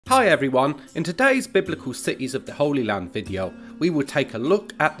Hi everyone, in today's Biblical Cities of the Holy Land video, we will take a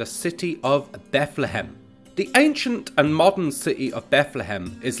look at the city of Bethlehem. The ancient and modern city of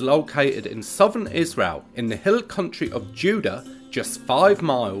Bethlehem is located in southern Israel in the hill country of Judah, just 5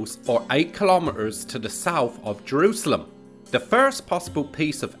 miles or 8 kilometers to the south of Jerusalem. The first possible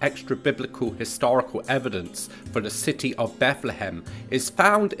piece of extra-biblical historical evidence for the city of Bethlehem is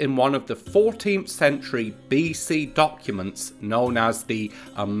found in one of the 14th century BC documents known as the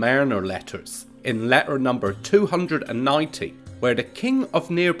Amarna letters, in letter number 290, where the king of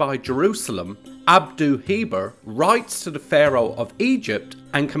nearby Jerusalem, Abdu-Heber, writes to the Pharaoh of Egypt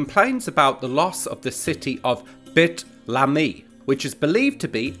and complains about the loss of the city of Bethlehem, which is believed to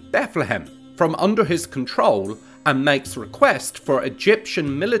be Bethlehem, from under his control, and makes request for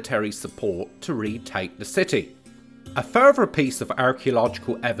Egyptian military support to retake the city. A further piece of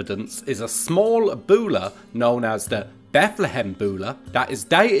archaeological evidence is a small bulla known as the Bethlehem bulla that is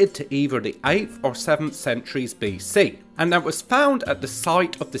dated to either the 8th or 7th centuries BC, and that was found at the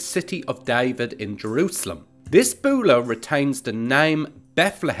site of the city of David in Jerusalem. This bulla retains the name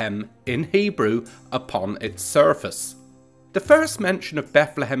Bethlehem in Hebrew upon its surface. The first mention of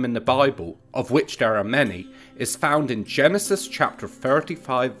Bethlehem in the Bible, of which there are many, is found in Genesis chapter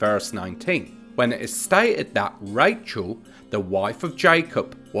 35 verse 19, when it is stated that Rachel, the wife of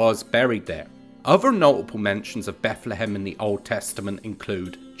Jacob, was buried there. Other notable mentions of Bethlehem in the Old Testament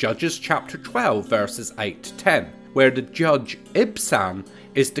include Judges chapter 12 verses 8 to 10, where the judge Ibzan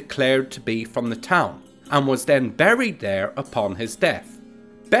is declared to be from the town, and was then buried there upon his death.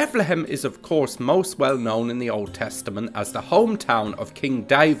 Bethlehem is of course most well known in the Old Testament as the hometown of King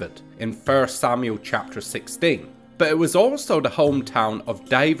David in 1 Samuel chapter 16, but it was also the hometown of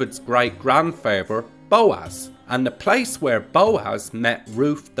David's great-grandfather Boaz, and the place where Boaz met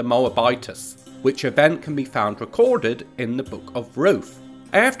Ruth the Moabitess, which event can be found recorded in the book of Ruth.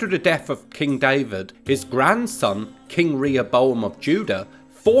 After the death of King David, his grandson King Rehoboam of Judah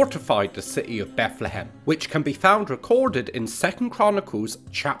fortified the city of Bethlehem, which can be found recorded in 2 Chronicles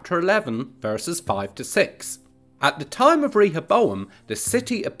chapter 11 verses 5 to 6. At the time of Rehoboam, the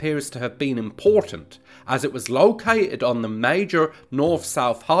city appears to have been important, as it was located on the major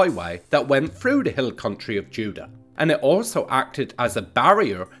north-south highway that went through the hill country of Judah, and it also acted as a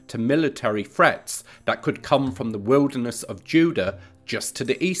barrier to military threats that could come from the wilderness of Judah just to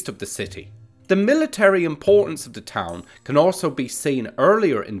the east of the city. The military importance of the town can also be seen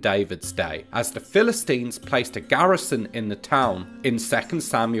earlier in David's day, as the Philistines placed a garrison in the town in 2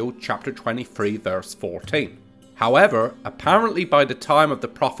 Samuel chapter 23 verse 14. However, apparently by the time of the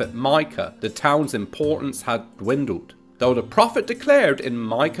prophet Micah, the town's importance had dwindled, though the prophet declared in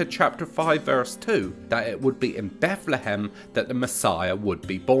Micah chapter 5 verse 2 that it would be in Bethlehem that the Messiah would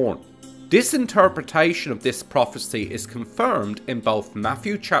be born. This interpretation of this prophecy is confirmed in both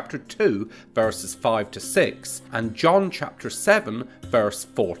Matthew chapter 2 verses 5 to 6 and John chapter 7 verse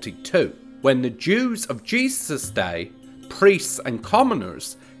 42, when the Jews of Jesus' day, priests and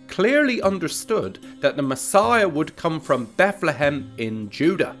commoners, clearly understood that the Messiah would come from Bethlehem in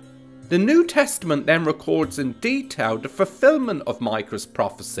Judah. The New Testament then records in detail the fulfillment of Micah's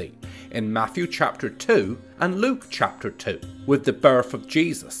prophecy in Matthew chapter 2 and Luke chapter 2, with the birth of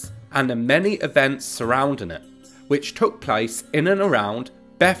Jesus and the many events surrounding it, which took place in and around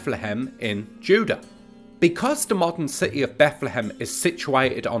Bethlehem in Judah. Because the modern city of Bethlehem is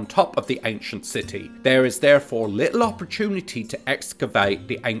situated on top of the ancient city, there is therefore little opportunity to excavate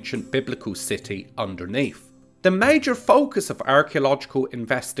the ancient biblical city underneath. The major focus of archaeological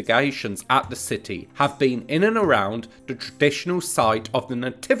investigations at the city have been in and around the traditional site of the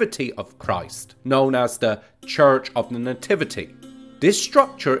Nativity of Christ, known as the Church of the Nativity. This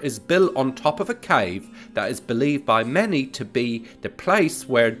structure is built on top of a cave that is believed by many to be the place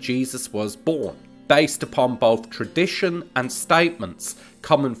where Jesus was born, based upon both tradition and statements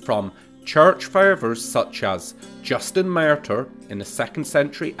coming from church fathers such as Justin Martyr in the 2nd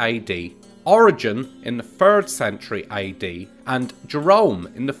century AD, Origen in the 3rd century AD, and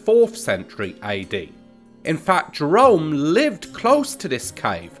Jerome in the 4th century AD. In fact, Jerome lived close to this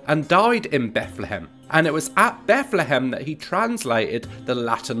cave and died in Bethlehem, and it was at Bethlehem that he translated the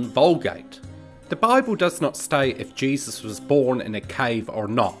Latin Vulgate. The Bible does not state if Jesus was born in a cave or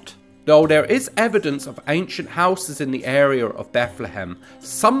not, though there is evidence of ancient houses in the area of Bethlehem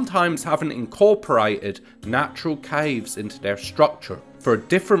sometimes having incorporated natural caves into their structure for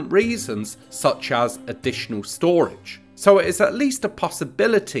different reasons, such as additional storage. So it is at least a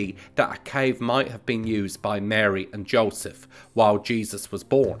possibility that a cave might have been used by Mary and Joseph while Jesus was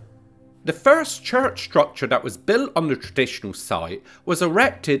born. The first church structure that was built on the traditional site was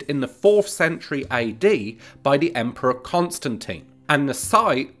erected in the 4th century AD by the Emperor Constantine, And the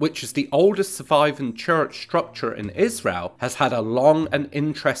site, which is the oldest surviving church structure in Israel, has had a long and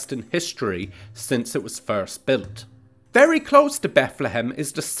interesting history since it was first built. Very close to Bethlehem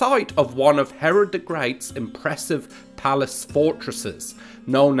is the site of one of Herod the Great's impressive palace fortresses,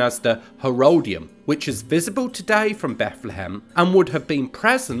 known as the Herodium, which is visible today from Bethlehem and would have been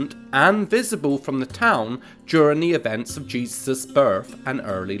present and visible from the town during the events of Jesus' birth and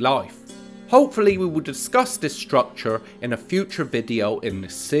early life. Hopefully we will discuss this structure in a future video in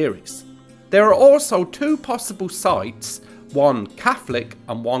this series. There are also two possible sites, one Catholic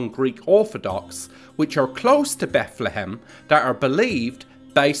and one Greek Orthodox, which are close to Bethlehem that are believed,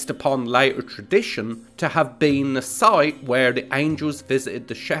 based upon later tradition, to have been the site where the angels visited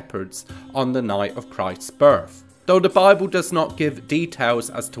the shepherds on the night of Christ's birth, though the Bible does not give details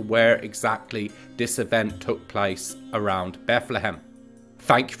as to where exactly this event took place around Bethlehem.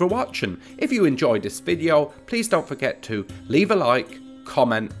 Thank you for watching. If you enjoyed this video, please don't forget to leave a like,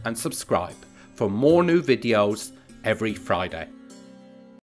 comment and subscribe for more new videos every Friday.